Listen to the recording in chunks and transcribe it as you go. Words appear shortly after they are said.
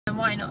Then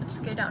why not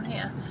just go down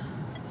here?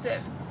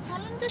 How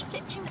long does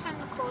Citroen can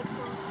record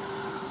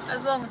for?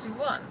 As long as we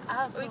want.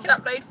 Oh, We cool.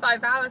 can upload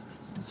 5 hours to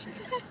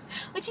YouTube.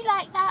 Would you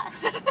like that?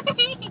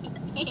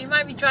 You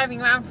might be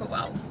driving around for a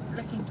while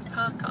looking for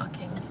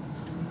parking.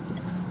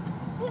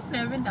 I've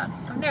never been down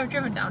here. I've never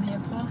driven down here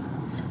before.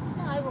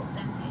 No, I walked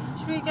down here.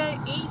 Should we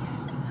go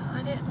east?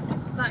 I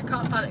don't. That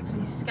car park looks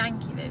really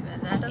skanky though in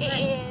there, doesn't it?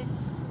 It is.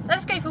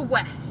 Let's go for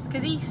west,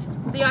 because east,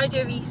 the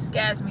idea of east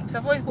scares me, because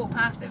I've always walked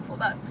past it and thought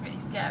that looks really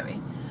scary.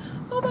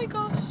 Oh my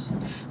gosh.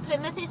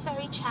 Plymouth is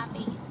very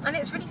chavvy. And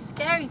it's really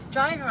scary to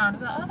drive around.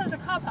 It's like, oh, there's a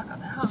car park up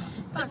there. Oh,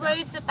 The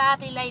roads are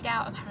badly laid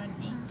out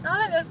apparently.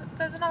 oh no,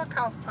 there's another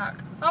car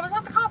park. Oh, was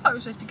that the car park we're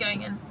supposed to be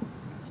going in?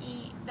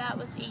 That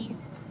was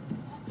east.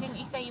 Didn't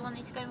you say you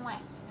wanted to go in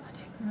west? I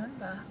don't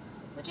remember.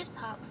 We'll just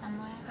park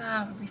somewhere.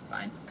 Ah, we'll be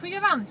fine. Can we go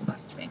around this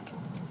bus, do you think?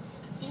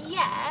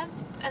 Yeah,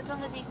 as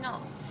long as he's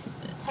not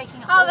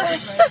taking up Oh, all over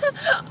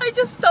it. I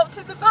just stopped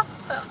in the bus.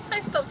 I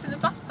stopped in the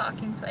bus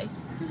parking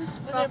place.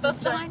 Was there a bus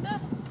behind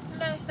us?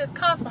 No, there's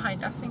cars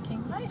behind us. Thinking,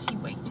 why is she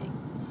waiting?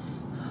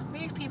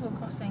 Move people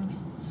crossing.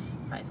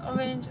 Right, it's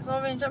orange. It's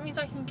orange. That means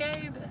I can go,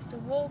 but they're still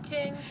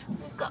walking.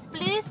 We've got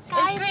blue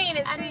skies.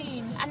 It's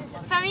green. And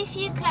very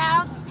few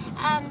clouds,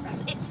 and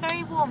it's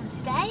very warm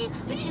today,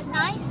 which is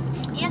nice.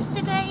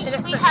 Yesterday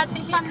we had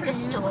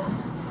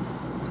thunderstorms.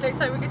 It looks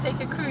like we're going to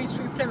take a cruise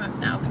through Plymouth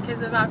now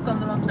because I've gone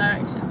the wrong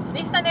direction. At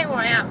least I know where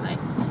I am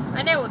though.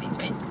 I know all these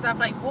ways because I've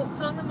like walked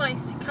along them when I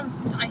used to come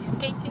to ice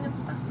skating and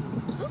stuff.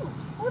 Ooh.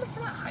 Oh, look at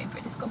that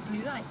hybrid. It's got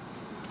blue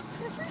lights.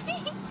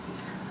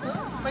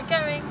 Oh, we're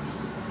going.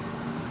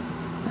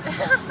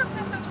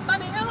 This is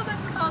funny. Oh,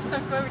 there's cars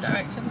coming from every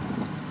direction.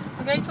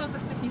 We're going towards the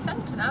city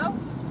centre now.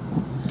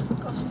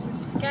 Gosh, this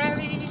is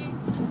scary.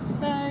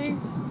 So,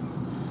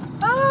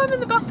 oh, I'm in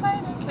the bus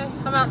lane. Okay,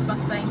 I'm out the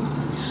bus lane.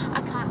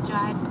 I can't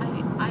drive.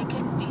 I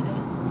couldn't do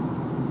this.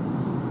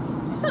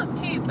 It's not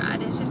too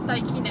bad. It's just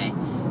like, you know,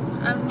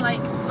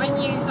 like when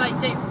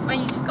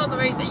you just go on the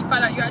road that you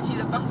find out you're actually in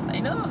the bus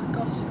lane. Oh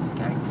gosh, it's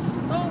scary.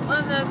 Oh,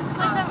 and there's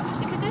cars.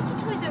 We could go to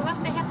Toys R Us.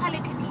 They have Hello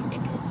Kitty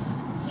stickers.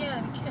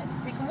 Yeah, we can.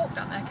 We can walk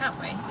down there, can't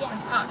we? Yeah.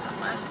 And park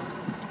somewhere.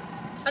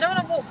 I don't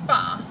want to walk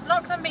far.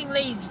 Not because I'm being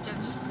lazy,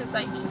 just because,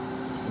 like,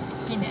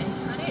 you know,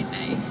 I don't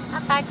know.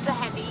 Our bags are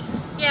heavy.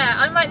 Yeah,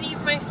 I might leave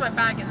most of my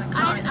bag in the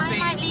car in the boot. I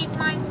might leave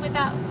mine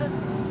without the...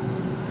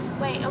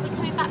 Wait, are we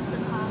coming back to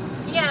the car?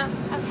 Yeah.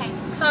 Okay.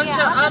 So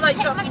I'll like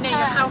drop you near your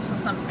house or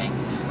something.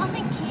 Oh,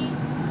 thank you.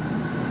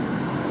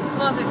 As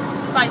long as it's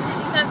by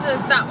city centre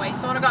is that way,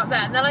 so I want to go up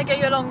there, and then I go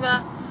along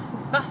the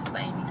bus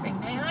lane. You think,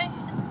 don't I?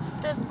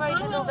 The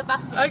road with all the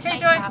buses. Okay,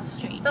 Mayflower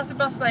Street. That's the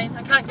bus lane.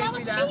 I can't go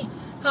through Street.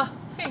 there. Oh,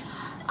 phew.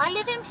 I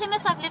live in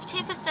Plymouth. I've lived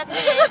here for 7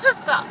 years,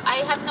 but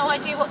I have no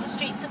idea what the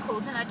streets are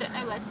called, and I don't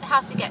know how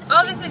to get to.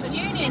 Oh, this is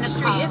Union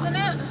Street, isn't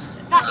it?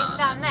 That is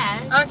down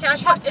there. Okay, I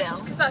thought it's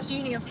just because that's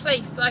Union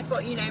Place, so I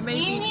thought, you know,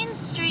 maybe... Union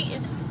Street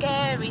is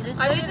scary. There's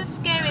loads of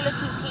scary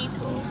looking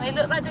people. They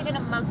look like they're going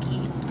to mug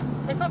you.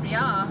 They probably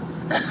are.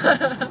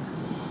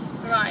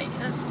 Right,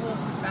 let's walk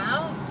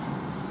about.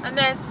 And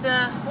there's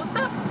the... What's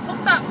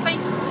that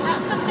place called?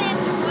 That's the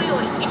Theatre Royal.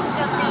 It's getting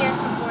done up.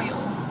 Theatre Royal.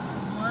 That's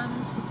the one.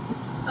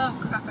 Oh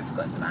crap, I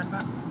forgot it's a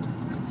roundabout.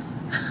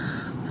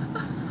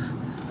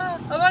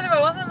 Oh, by the way,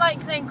 I wasn't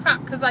like saying crap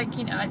because, like,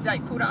 you know, I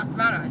like pulled out the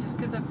roundabout just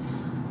because of...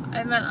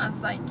 I meant I was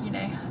like, you know,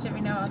 I didn't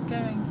really know where I was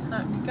going.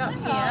 I'm going to go up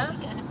here. Where are we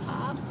going to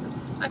park?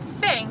 I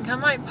think I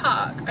might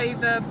park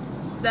over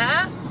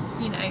there,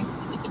 you know.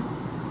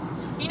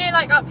 You know,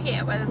 like up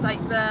here where there's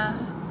like the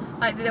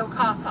little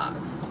car park.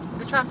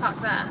 The tram park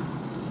there.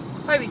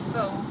 Probably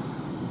full.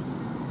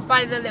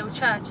 By the little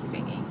churchy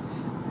thingy.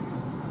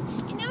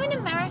 You know, in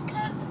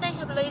America, they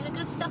have loads of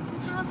good stuff in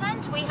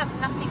Poundland. We have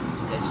nothing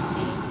good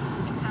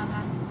in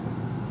Poundland.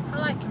 I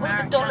like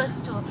America. Or the dollar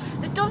store.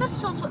 The dollar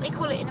store's what they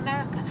call it in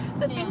America.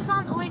 But things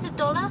aren't always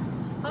 $1.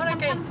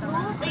 Sometimes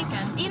more.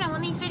 You know,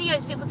 on these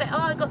videos, people say, "Oh,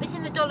 I got this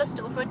in the dollar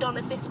store for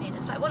 $1.50," and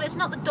it's like, well, it's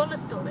not the dollar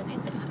store then,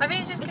 is it? I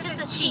think it's just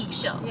a cheap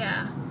shop.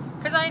 Yeah,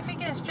 because I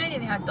think in Australia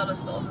they had dollar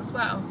stores as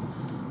well.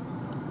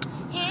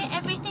 Here,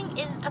 everything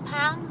is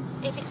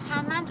 £1 if it's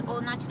Poundland, or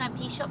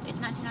 99p shop is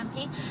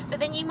 99p. But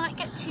then you might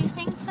get 2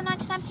 things for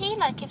 99p.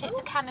 Like if it's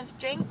a can of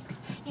drink,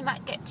 you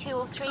might get 2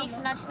 or 3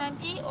 for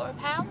 99p or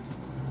 £1.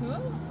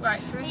 Ooh.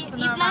 Right, so this is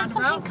You've learned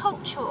something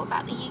cultural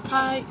about the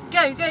UK.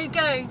 Go!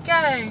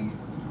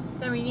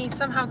 Then we need to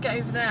somehow get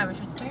over there, which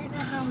I don't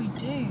know how we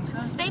do.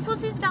 So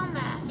Staples is down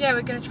there. yeah,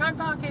 we're going to try and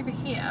park over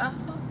here.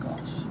 Oh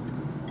gosh.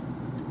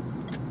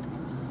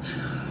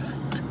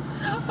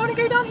 I want to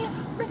go down here.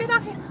 I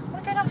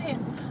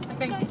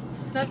think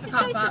there's the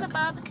car park. We park. could go to the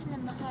Barbican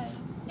and the Hoe.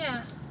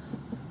 Yeah.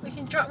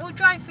 We'll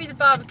drive through the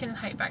Barbican and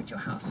Hoe back to your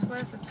house.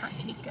 Where's the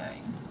taxis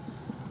going?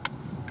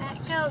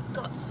 That girl's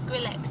got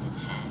Skrillex's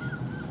hair.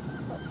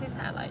 What's his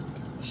hair like?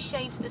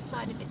 Shaved the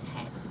side of his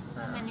head.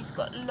 And then he's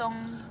got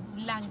long,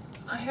 lank...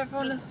 I have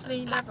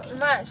honestly never... We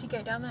might actually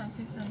go down there.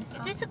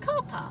 Is this a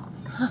car park?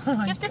 Oh do you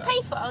have to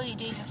pay for it? Oh, you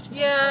do have to pay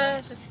yeah,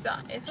 it's just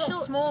that. It's a lot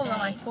Short smaller than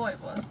stay. I thought it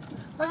was.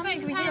 I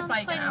think we here for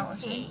like an hour.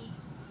 £1.20.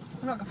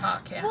 I'm not going to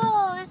park here.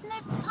 Whoa, there's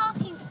no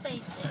parking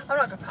spaces. I'm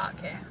not going to park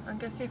here. I'm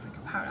going to see if we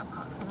can parallel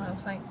park somewhere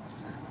else. Like,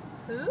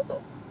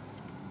 ooh.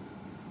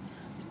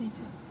 Just need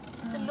to...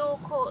 There's the law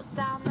courts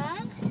down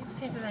there.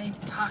 See if there's any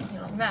parking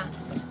along there.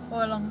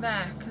 Or along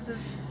there. Because of...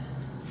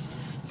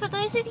 For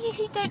those of you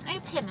who don't know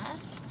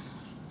Plymouth,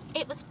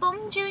 it was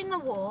bombed during the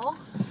war.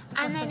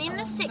 And then in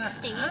the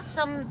 60s,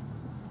 some...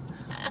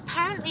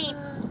 Apparently...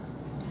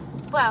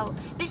 Well,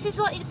 this is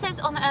what it says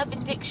on the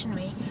Urban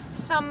Dictionary.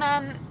 Some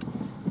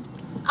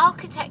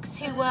architects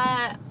who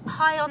were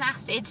high on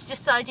acid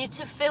decided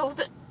to fill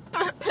the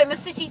Plymouth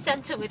city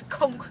centre with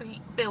concrete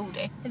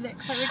building.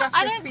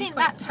 I don't think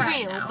that's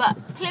real, but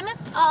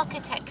Plymouth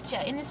architecture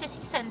in the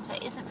city centre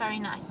isn't very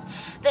nice.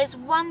 There's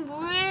one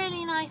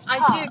really nice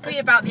part. I do agree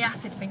about the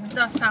acid thing. It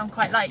does sound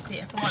quite likely,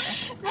 if I'm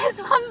honest.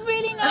 There's one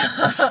really nice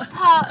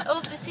part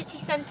of the city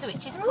centre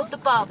which is called the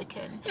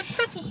Barbican. It's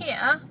pretty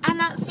here. And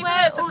that's Even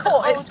where though it's a all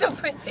court, the old... it's still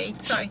pretty.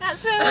 Sorry.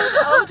 That's where all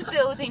the old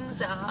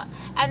buildings are.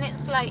 And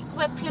it's like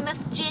where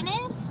Plymouth Gin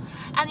is.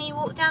 And you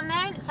walk down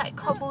there and it's like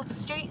cobbled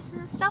streets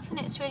and stuff, and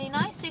it's really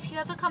nice. So if you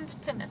ever come to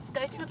Plymouth,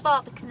 go to the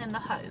Barbican and the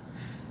Hoe.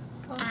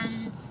 Gosh.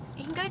 And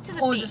you can go to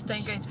the or beach. Or just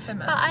don't go to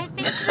Plymouth. But I've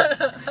been to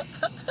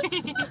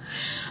the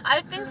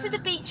I've been to the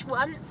beach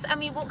once,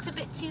 and we walked a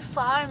bit too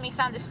far and we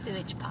found a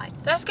sewage pipe.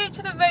 Let's go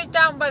to the road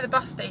down by the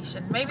bus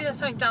station. Maybe there's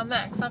something down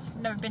there, because I've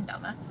never been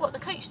down there. What, the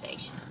coach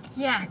station?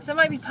 Yeah, because there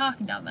might be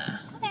parking down there.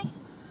 Okay.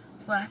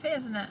 It's worth it,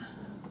 isn't it?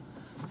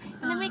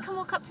 And then we can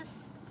walk up to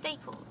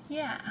Staples.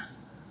 Yeah.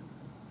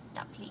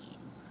 Stop, please.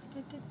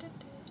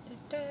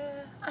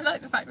 I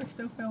like the fact we're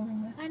still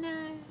filming this. I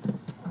know.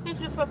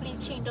 People have probably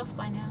tuned off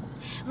by now.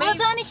 Maybe, well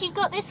done if you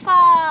got this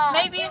far.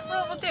 Maybe if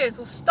what we'll do is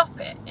we'll stop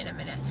it in a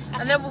minute,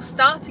 and then we'll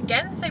start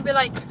again. So we're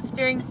like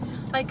doing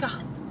like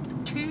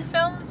 2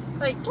 films,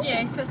 like you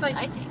know. So it's like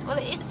exciting. Well,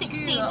 it is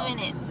 16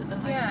 minutes at the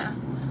moment. Yeah.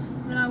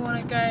 And then I want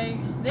to go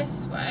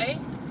this way.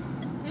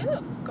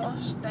 Oh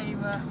gosh, they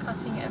were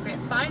cutting it a bit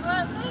fine,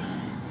 weren't they?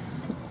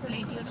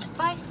 Lady on a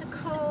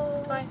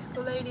bicycle.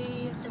 Bicycle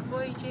lady, it's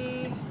avoid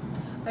you.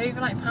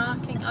 Over like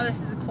parking. Oh,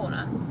 this is a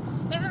corner.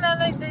 Isn't there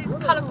those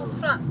colourful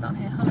flats down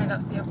here? Oh no,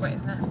 that's the other way,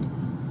 isn't it?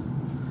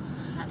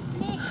 That's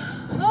neat.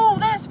 Oh,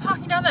 there's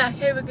parking down there.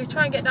 Okay, we're going to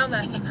try and get down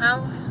there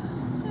somehow.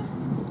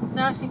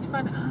 Now I just need to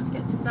find out how to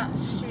get to that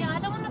street. Yeah, I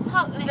don't want to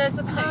park next There's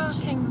to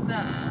parking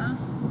there.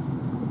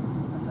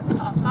 There's a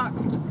car park.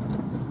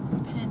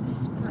 Pen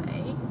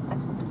display.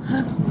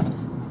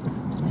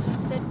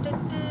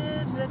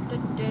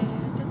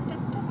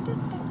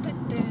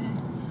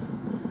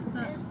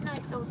 There's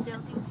nice old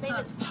buildings. Say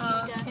That's it's Tudor.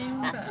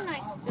 parking That's there. a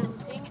nice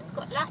building. It's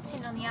got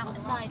Latin on the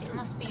outside. It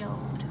must be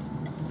old.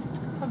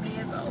 Probably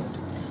is old.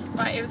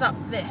 Right, it was up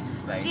this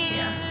road Do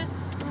here.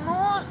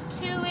 more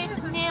tuis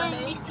is nil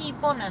funny. nisi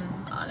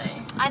bonum. Oh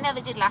no. I never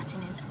did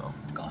Latin in school.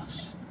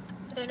 Gosh.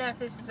 I don't know if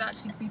this is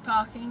actually going to be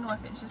parking or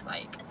if it's just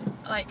like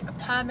a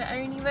permit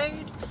only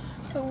road.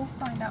 But we'll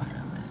find out in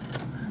a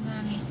minute. And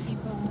then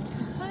people will...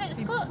 Well,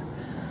 it's got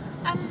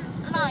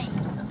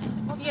lines on it.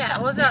 What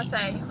does that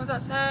say? What does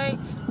that say?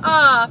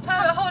 Ah,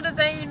 permit holders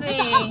only. Is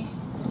it hump?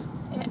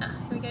 Yeah,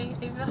 here we go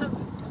over the hump.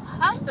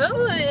 Huh?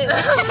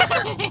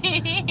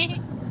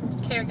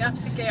 Okay, we're going to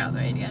have to go out the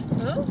road again.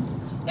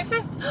 Ooh. If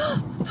this...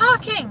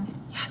 parking!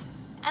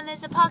 Yes! And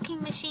there's a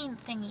parking machine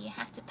thingy you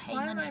have to pay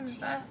Why am I money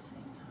to. reversing?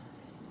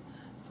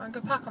 I'm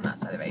going to park on that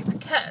side of the road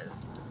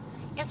because...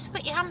 You have to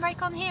put your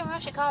handbrake on here or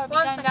else your car will be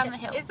One going second. down the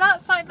hill. Is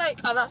that side like...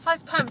 Oh, that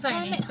side's permits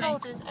only. Permit So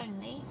holders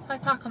only. if I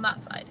park on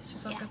that side, it's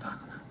just us Yeah. go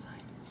park on that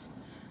side.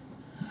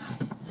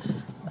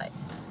 Like...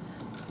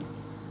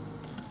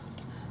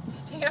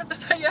 You have to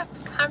put your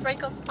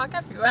handbrake on to park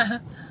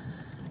everywhere.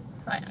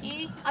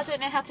 Right. I don't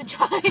know how to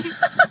drive.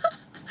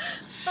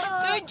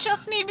 Don't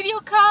trust me with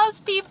your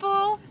cars,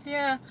 people.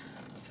 Yeah.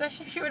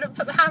 Especially if you wouldn't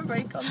put the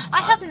handbrake on.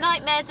 I have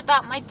nightmares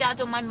about my dad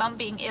or my mum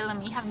being ill and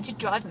me having to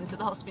drive them to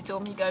the hospital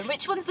and me going,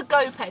 which one's the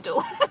go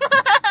pedal?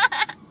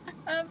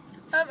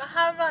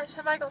 How much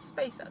have I got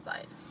space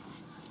outside?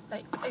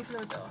 Like, open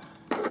the door.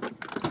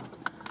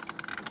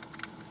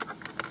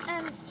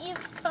 You're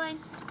fine.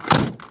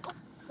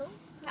 Oh,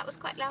 that was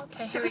quite loud.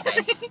 Okay, here we go.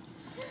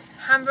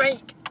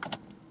 Handbrake.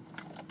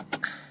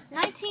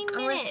 19 And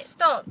we're minutes.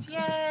 stopped.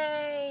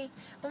 Yay!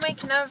 We'll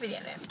make another video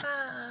then.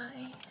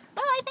 Bye.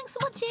 Bye, thanks for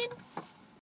watching.